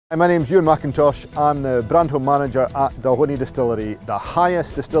Hi, my name's Iain McIntosh. I'm the brand home manager at Dalwhinnie Distillery, the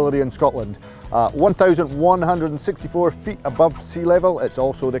highest distillery in Scotland. 1,164 feet above sea level. It's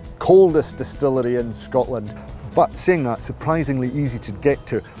also the coldest distillery in Scotland. But saying that, surprisingly easy to get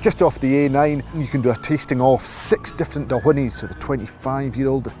to. Just off the A9, you can do a tasting of 6 different Dalwhinnies, so the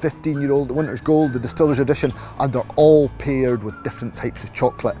 25-year-old, the 15-year-old, the Winter's Gold, the Distiller's Edition, and they're all paired with different types of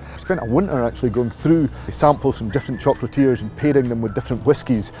chocolate. I spent a winter actually going through the samples from different chocolatiers and pairing them with different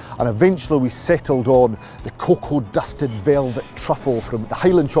whiskies, and eventually we settled on the cocoa-dusted velvet truffle from the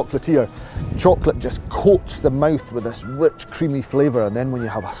Highland Chocolatier. Chocolate just coats the mouth with this rich, creamy flavour, and then when you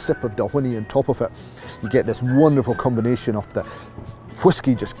have a sip of Dalwhinnie on top of it, you get this wonderful combination of the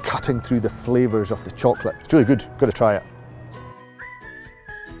whiskey just cutting through the flavours of the chocolate. It's really good, got to try it.